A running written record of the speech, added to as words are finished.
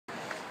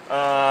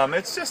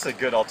It's just a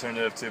good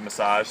alternative to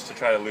massage to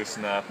try to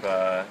loosen up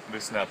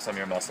some of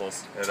your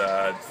muscles.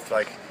 It's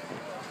like,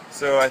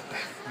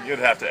 you'd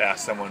have to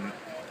ask someone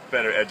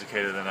better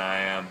educated than I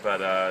am, but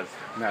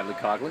Natalie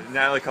Coughlin?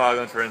 Natalie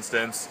Coughlin, for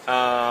instance.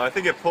 I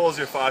think it pulls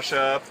your fascia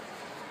up,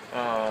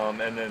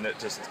 and then it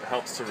just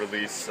helps to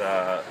release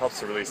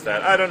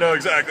that. I don't know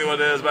exactly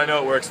what it is, but I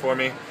know it works for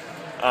me.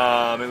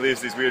 It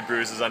leaves these weird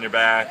bruises on your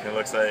back, and it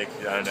looks like,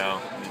 I don't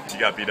know, you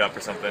got beat up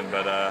or something,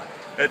 but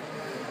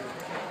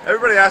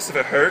everybody asks if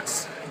it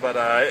hurts, but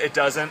it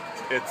doesn't.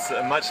 It's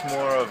much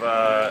more of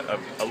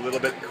a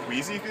little bit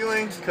queasy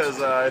feeling, because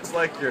it's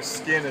like your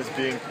skin is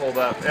being pulled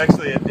up.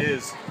 Actually, it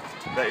is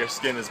that your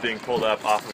skin is being pulled up off of